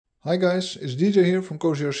Hi guys, it's DJ here from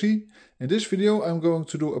Cozy RC. In this video I'm going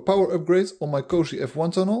to do a power upgrade on my Cozy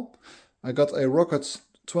F1 tunnel. I got a Rocket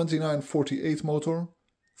 2948 motor,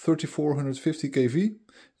 3450 kV,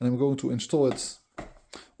 and I'm going to install it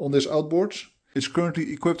on this outboard. It's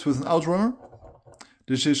currently equipped with an outrunner.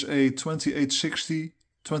 This is a 2860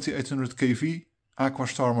 2800 kV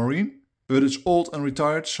Aquastar Marine, but it's old and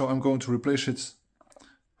retired, so I'm going to replace it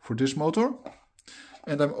for this motor.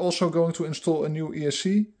 And I'm also going to install a new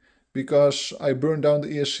ESC, because I burned down the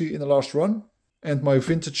ESC in the last run, and my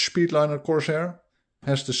vintage Speedliner Corsair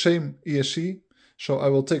has the same ESC, so I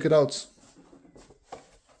will take it out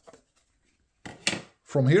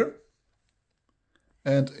from here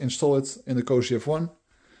and install it in the Cozy F1,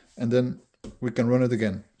 and then we can run it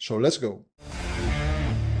again. So let's go.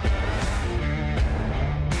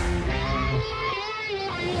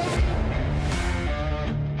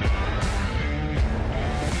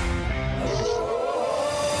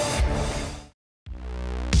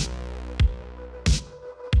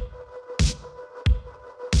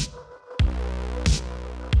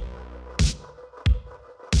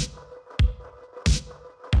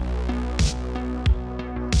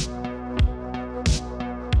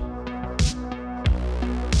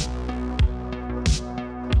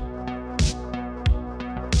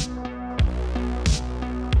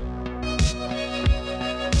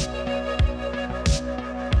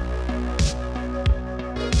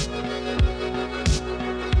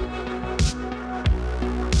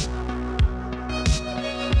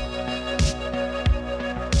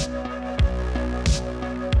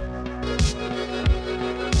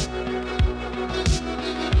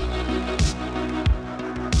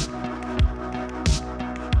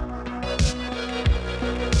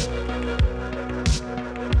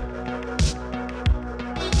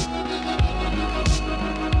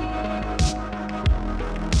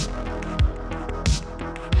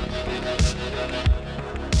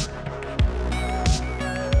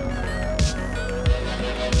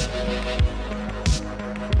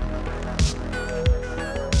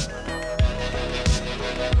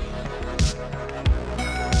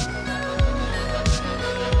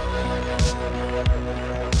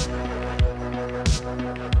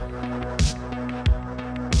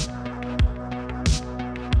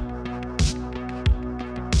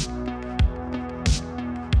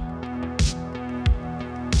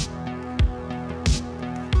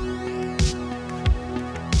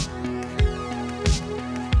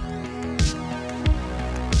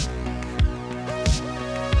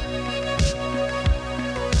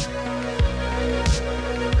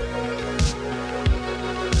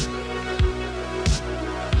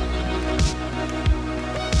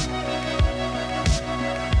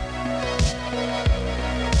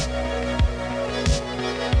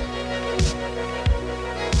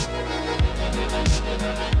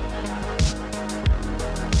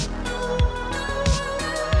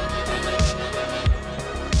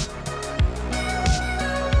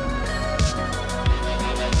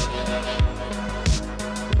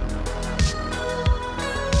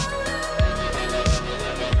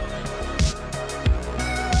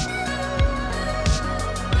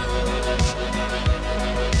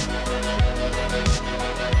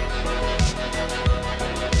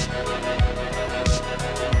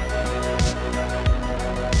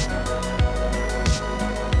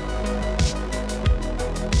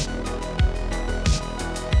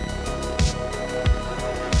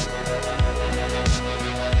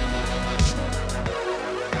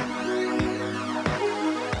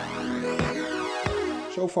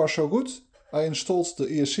 So far so good. I installed the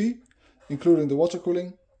ESC, including the water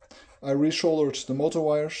cooling. I resoldered the motor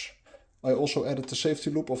wires. I also added the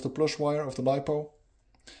safety loop of the plus wire of the LiPo.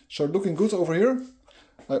 So looking good over here.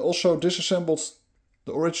 I also disassembled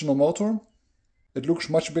the original motor. It looks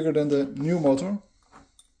much bigger than the new motor,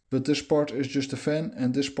 but this part is just the fan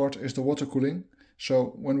and this part is the water cooling.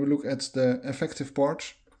 So when we look at the effective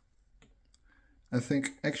parts, I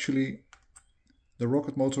think actually the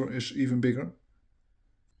rocket motor is even bigger.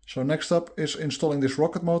 So next up is installing this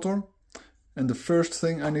rocket motor, and the first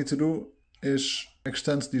thing I need to do is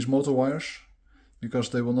extend these motor wires, because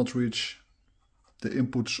they will not reach the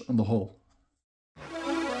inputs on the hull.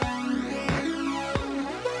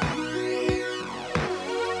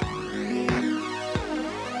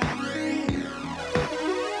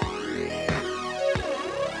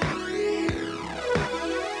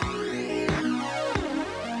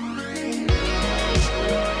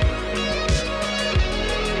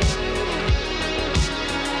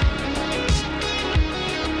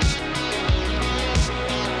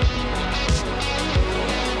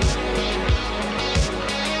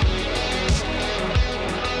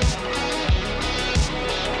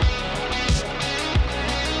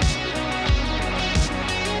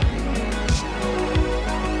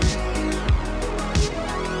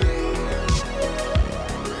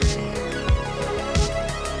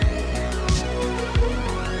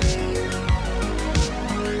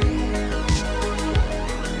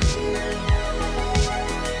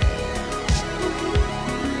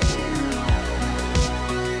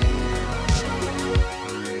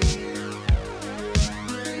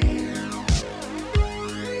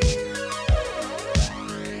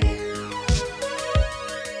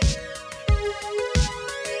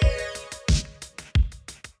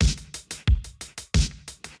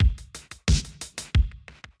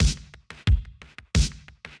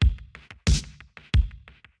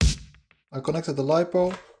 I connected the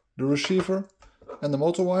LiPo, the receiver and the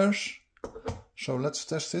motor wires. So let's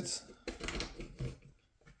test it.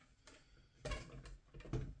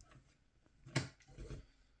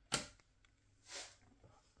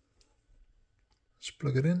 Let's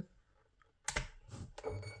plug it in.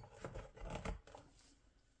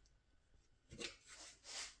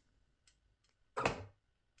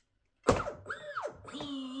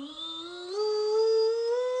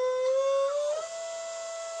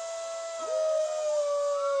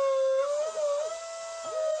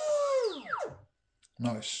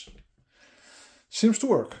 Nice. Seems to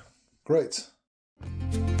work. Great.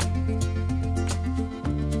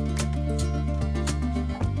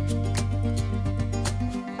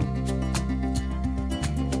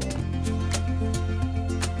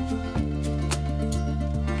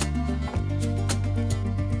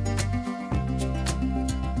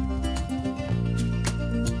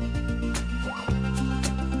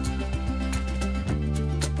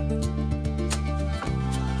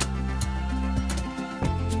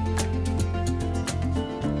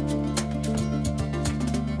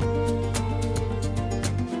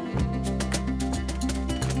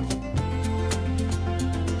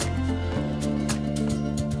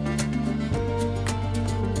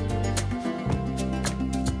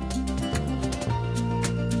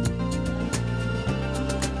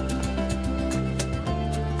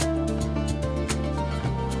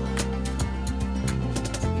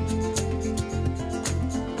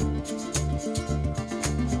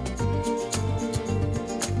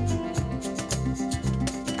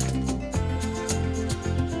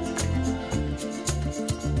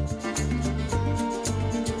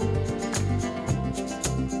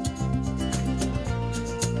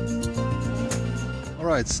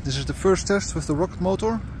 Alright, this is the first test with the rocket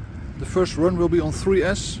motor. The first run will be on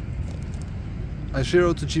 3S. I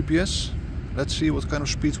zeroed the GPS. Let's see what kind of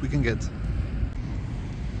speeds we can get.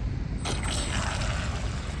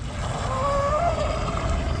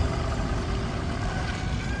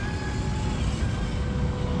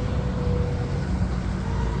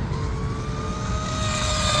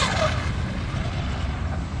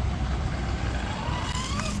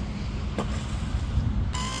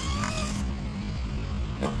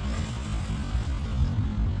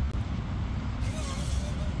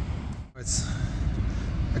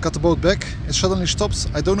 I got the boat back, it suddenly stopped,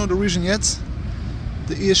 I don't know the reason yet.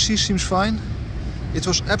 The ESC seems fine. It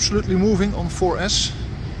was absolutely moving on 4S.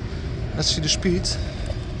 Let's see the speed.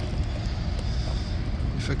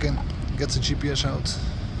 If I can get the GPS out.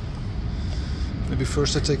 Maybe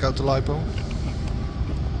first I take out the LiPo.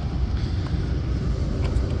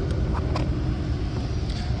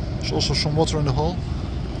 There's also some water in the hull.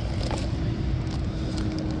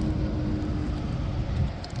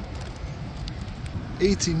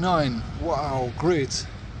 '89, wow, great,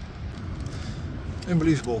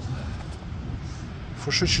 unbelievable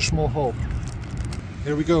for such a small hull.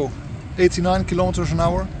 Here we go, 89 kilometers an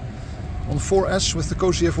hour on 4S with the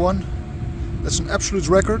RC F1. That's an absolute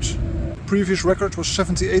record. The previous record was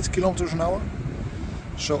 78 kilometers an hour,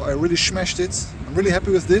 so I really smashed it. I'm really happy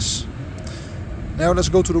with this. Now let's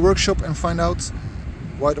go to the workshop and find out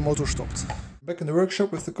why the motor stopped. Back in the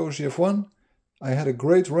workshop with the RC F1, I had a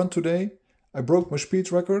great run today. I broke my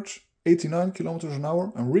speed record, 89 kilometers an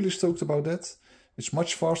hour. I'm really stoked about that. It's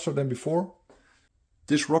much faster than before.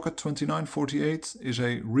 This Rocket 2948 is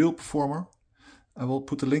a real performer. I will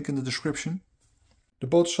put the link in the description. The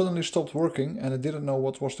boat suddenly stopped working and I didn't know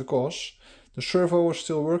what was the cause. The servo was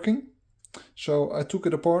still working, so I took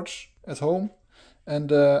it apart at home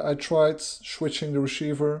and I tried switching the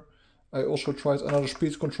receiver. I also tried another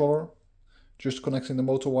speed controller, just connecting the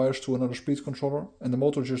motor wires to another speed controller, and the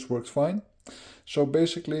motor just worked fine. So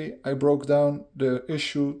basically I broke down the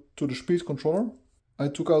issue to the speed controller. I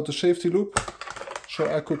took out the safety loop so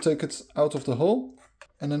I could take it out of the hull,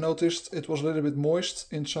 and I noticed it was a little bit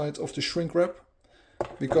moist inside of the shrink wrap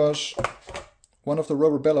because one of the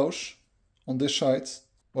rubber bellows on this side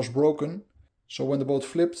was broken. So when the boat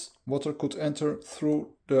flipped, water could enter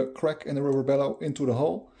through the crack in the rubber bellow into the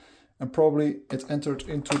hull, and probably it entered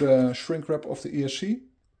into the shrink wrap of the ESC.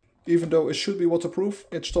 Even though it should be waterproof,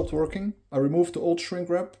 it stopped working. I removed the old shrink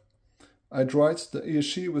wrap, I dried the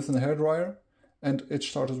ESC with a hairdryer, and it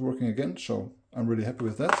started working again, so I'm really happy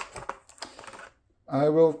with that. I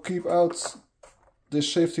will keep out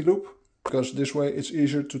this safety loop, because this way it's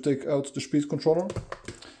easier to take out the speed controller.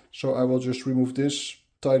 So I will just remove this,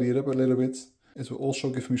 tidy it up a little bit. It will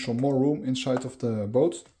also give me some more room inside of the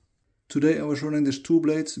boat. Today I was running this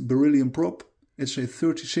 2-blade beryllium prop. It's a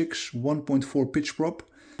 36 1.4 pitch prop.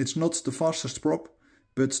 It's not the fastest prop,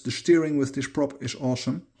 but the steering with this prop is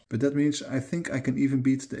awesome. But that means I think I can even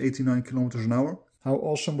beat the 89 kilometers an hour. How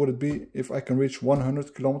awesome would it be if I can reach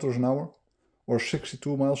 100 kilometers an hour or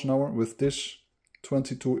 62 miles an hour with this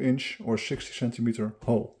 22-inch or 60 centimeter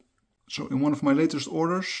hull. So in one of my latest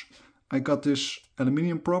orders I got this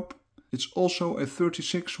aluminium prop. It's also a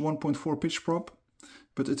 36 1.4 pitch prop,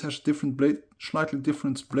 but it has different blade, slightly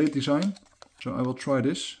different blade design. So I will try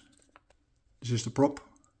this. This is the prop.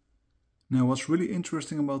 Now what's really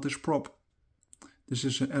interesting about this prop, this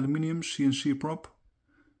is an aluminium CNC prop,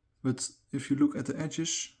 but if you look at the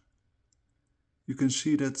edges, you can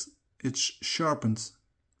see that it's sharpened.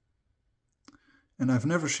 And I've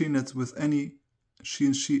never seen that with any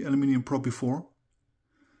CNC aluminium prop before.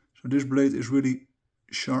 So this blade is really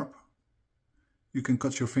sharp. You can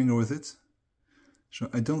cut your finger with it. So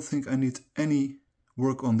I don't think I need any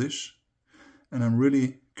work on this. And I'm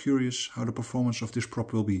really curious how the performance of this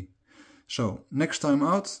prop will be. So next time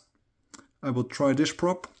out, I will try this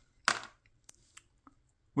prop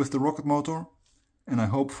with the rocket motor, and I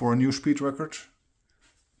hope for a new speed record.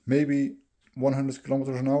 Maybe 100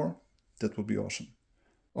 kilometers an hour. That would be awesome.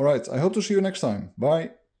 Alright, I hope to see you next time.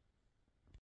 Bye.